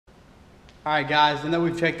All right, guys, and then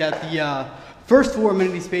we've checked out the first 4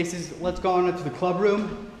 amenity spaces. Let's go on up to the club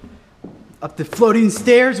room. Up the floating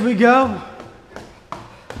stairs we go.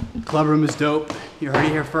 Club room is dope. You heard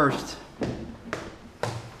it here first.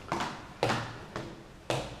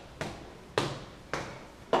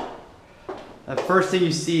 The first thing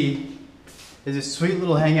you see is a sweet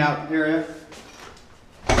little hangout area.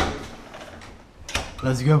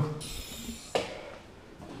 Let's go.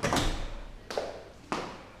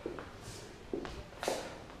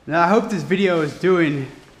 Now I hope this video is doing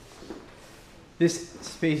this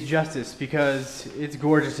space justice because it's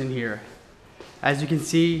gorgeous in here. As you can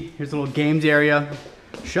see, here's a little games area,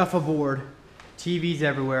 shuffleboard, TVs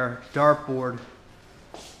everywhere, dartboard,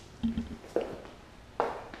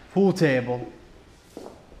 pool table.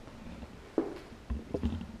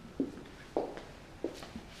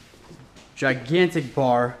 Gigantic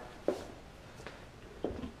bar.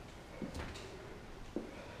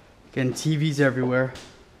 Again, TVs everywhere.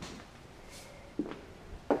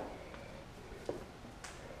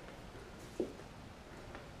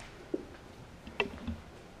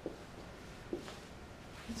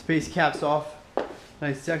 Space caps off.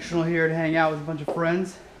 Nice sectional here to hang out with a bunch of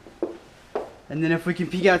friends. And then if we can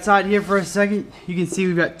peek outside here for a second, you can see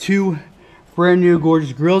we've got 2 brand new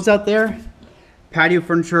gorgeous grills out there. Patio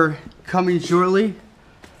furniture coming shortly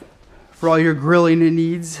for all your grilling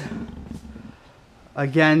needs.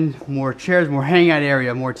 Again, more chairs, more hangout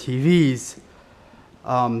area, more TVs.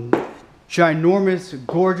 Ginormous,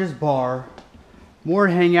 gorgeous bar. More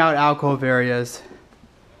hangout alcove areas.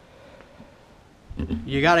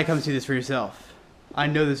 You gotta come see this for yourself. I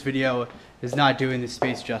know this video is not doing this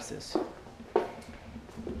space justice.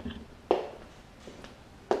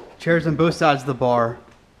 Chairs on both sides of the bar.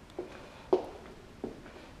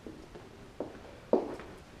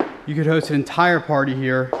 You could host an entire party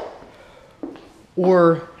here,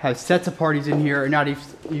 or have sets of parties in here and not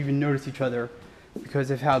even notice each other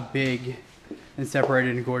because of how big and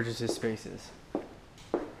separated and gorgeous this space is.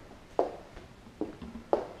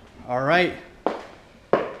 All right,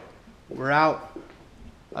 we're out.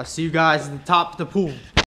 I'll see you guys at the top of the pool.